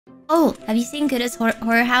Oh, have you seen Gura's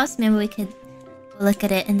horror house? Maybe we could go look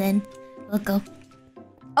at it and then we'll go.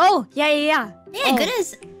 Oh, yeah. Yeah,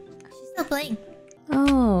 Gura's... She's still playing.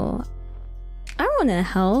 Oh. I wanna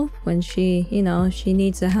help when she, she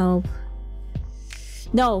needs the help.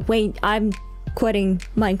 No, wait, I'm quitting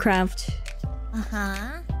Minecraft.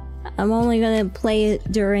 Uh-huh. I'm only gonna play it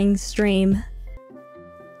during stream.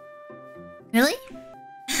 Really?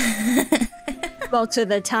 Most of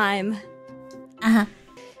the time. Uh-huh.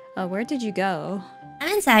 Oh, where did you go?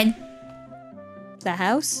 I'm inside. The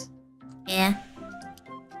house? Yeah.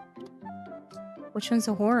 Which one's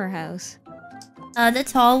the horror house? The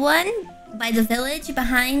tall one by the village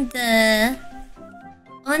behind the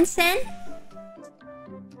onsen.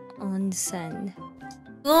 Onsen.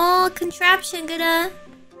 Cool contraption, Gura.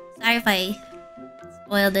 Sorry if I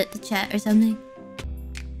spoiled it to chat or something.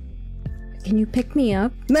 Can you pick me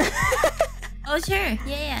up? Oh, sure.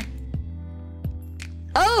 Yeah.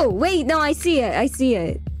 Oh, wait, no, I see it. I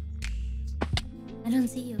don't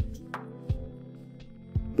see you.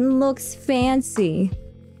 Looks fancy.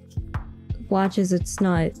 Watch as it's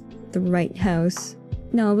not the right house.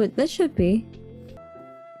 No, but this should be.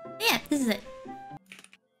 Yeah, this is it.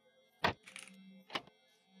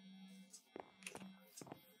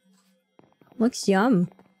 Looks yum.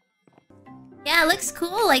 Yeah, it looks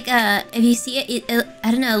cool. Like, if you see it,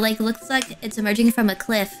 I don't know, like, looks like it's emerging from a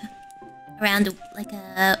cliff around, like,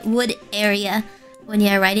 a wood area when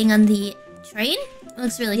you're riding on the train. It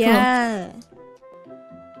looks really cool. Yeah.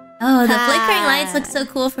 Oh, the flickering lights look so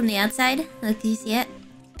cool from the outside. Look, do you see it?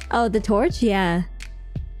 Oh, the torch? Yeah.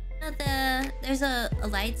 No, there's a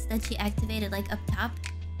lights that she activated, like, up top.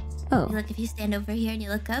 Oh. Like, if you stand over here and you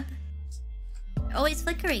look up, they're always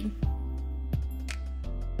flickering.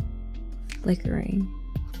 Flickering.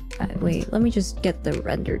 Wait, let me just get the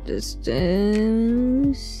render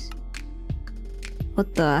distance.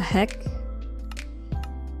 What the heck?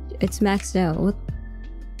 It's maxed out. What?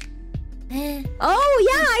 Oh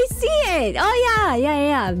yeah, I see it! Oh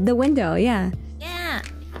yeah. The window, yeah. Yeah.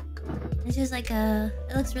 It's just like it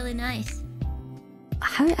looks really nice.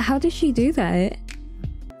 How does she do that?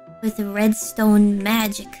 With the redstone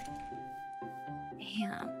magic.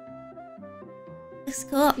 Damn. Looks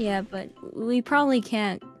cool. Yeah, but we probably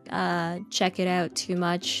can't check it out too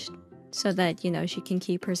much so that, she can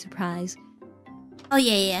keep her surprise. Oh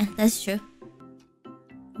yeah, that's true.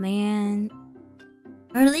 Man.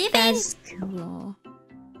 We're leaving! That's cool.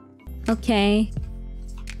 Okay.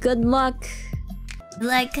 Good luck.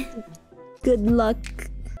 Good luck.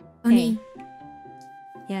 Kronii. Hey.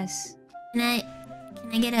 Yes. Can I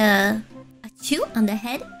get a chew on the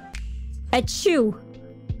head? A chew.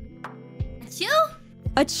 A chew?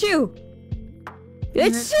 A chew.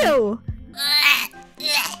 A chew.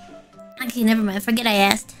 Okay, never mind. Forget I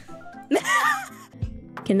asked.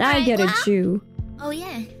 Can I get a chew? Oh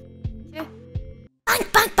yeah. Sure.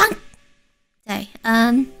 Bonk. Sorry.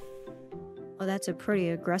 Oh, that's a pretty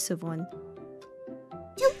aggressive one.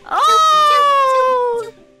 Chew.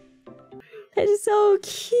 Oh! That's so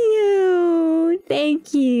cute.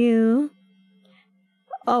 Thank you.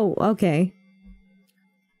 Oh, okay.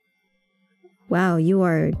 Wow, you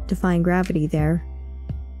are defying gravity there.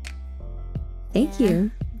 Thank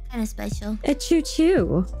you. Kind of special. A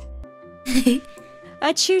choo-choo.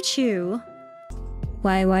 A choo-choo.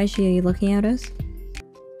 Why is she looking at us?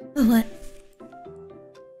 What?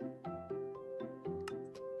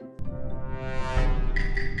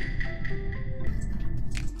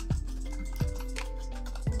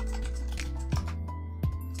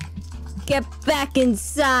 Get back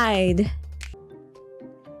inside!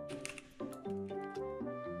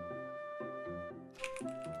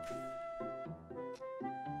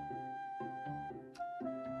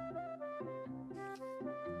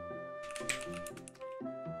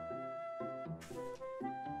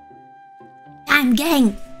 I'm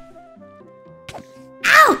gang!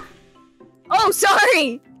 Ow! Oh,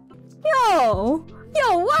 sorry! Yo,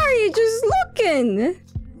 why are you just looking?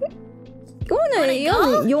 You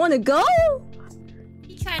wanna go?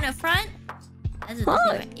 You trying to front? That's Huh?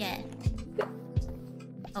 right. Yeah.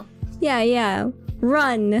 Oh. Yeah.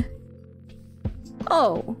 Run.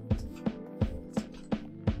 Oh.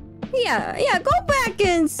 Yeah, go back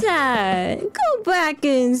inside. Go back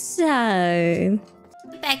inside.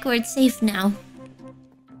 Get back where it's safe now.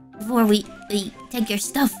 Before we take your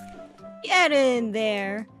stuff. Get in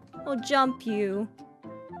there. I'll jump you.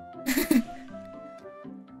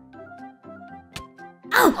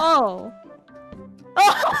 Oh!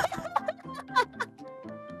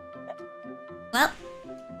 Oh.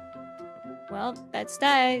 Well, that's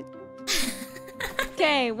that.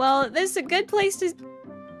 Okay, well, this is a good place to...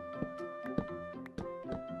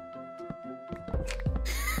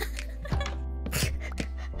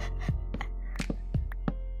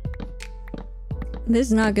 This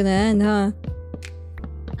is not gonna end, huh?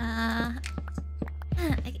 I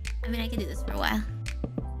mean, I could do this for a while.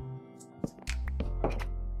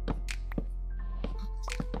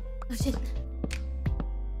 Oh shit.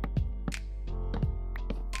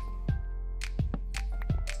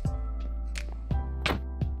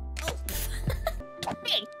 Oh.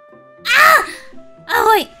 Ah!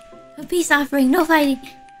 Oh wait! A peace offering, no fighting.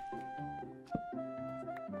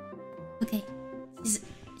 Okay. She's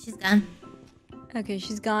gone. Okay,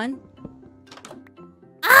 she's gone.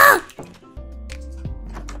 Ah!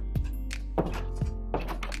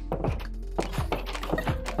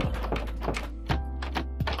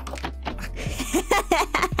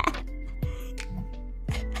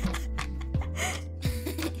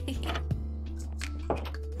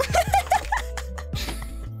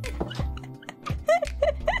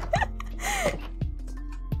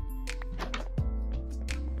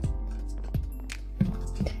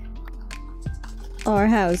 Our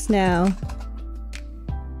house now.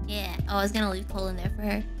 Yeah. Oh, I was gonna leave coal in there for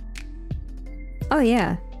her. Oh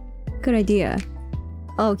yeah. Good idea.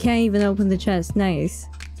 Oh, can't even open the chest. Nice.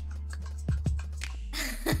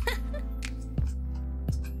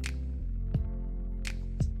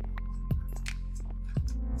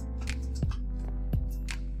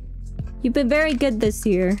 You've been very good this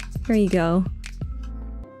year. Here you go.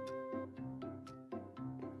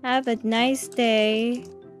 Have a nice day.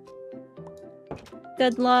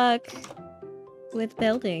 Good luck with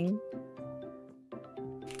building.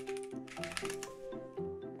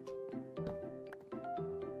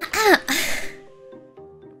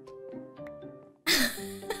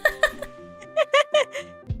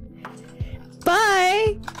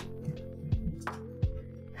 Bye!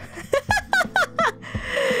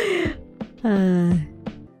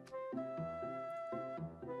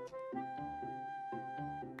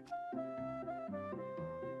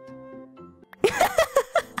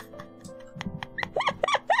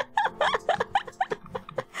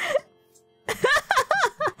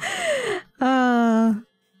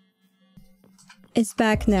 It's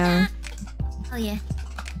back now. Oh yeah.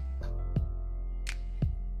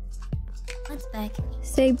 What's back?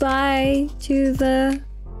 Say bye to the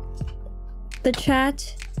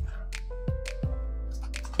chat.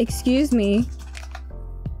 Excuse me.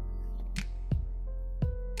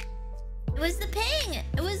 It was the ping!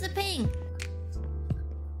 It was the ping!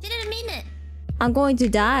 She didn't mean it! I'm going to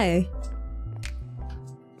die.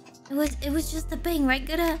 It was just the ping, right,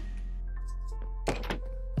 Gura?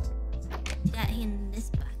 Got in this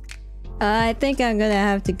box. I think I'm gonna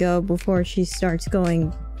have to go before she starts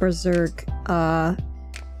going berserk.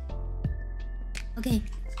 Okay.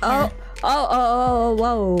 Oh, whoa, whoa,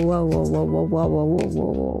 whoa, whoa, whoa, whoa, whoa, whoa,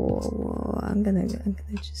 whoa, whoa. I'm gonna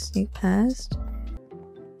just sneak past.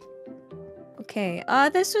 Okay,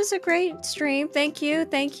 this was a great stream. Thank you,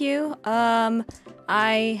 thank you.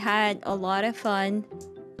 I had a lot of fun.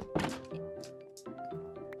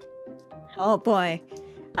 Oh boy.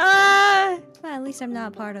 Well, at least I'm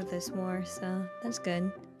not part of this war, so that's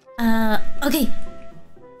good. Okay.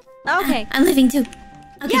 Okay. I'm leaving too.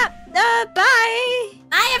 Okay. Yeah, bye!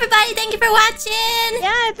 Bye, everybody. Thank you for watching.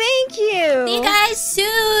 Yeah, thank you. See you guys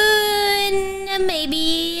soon.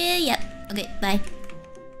 Maybe. Yep. Okay, bye.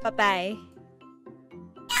 Bye-bye.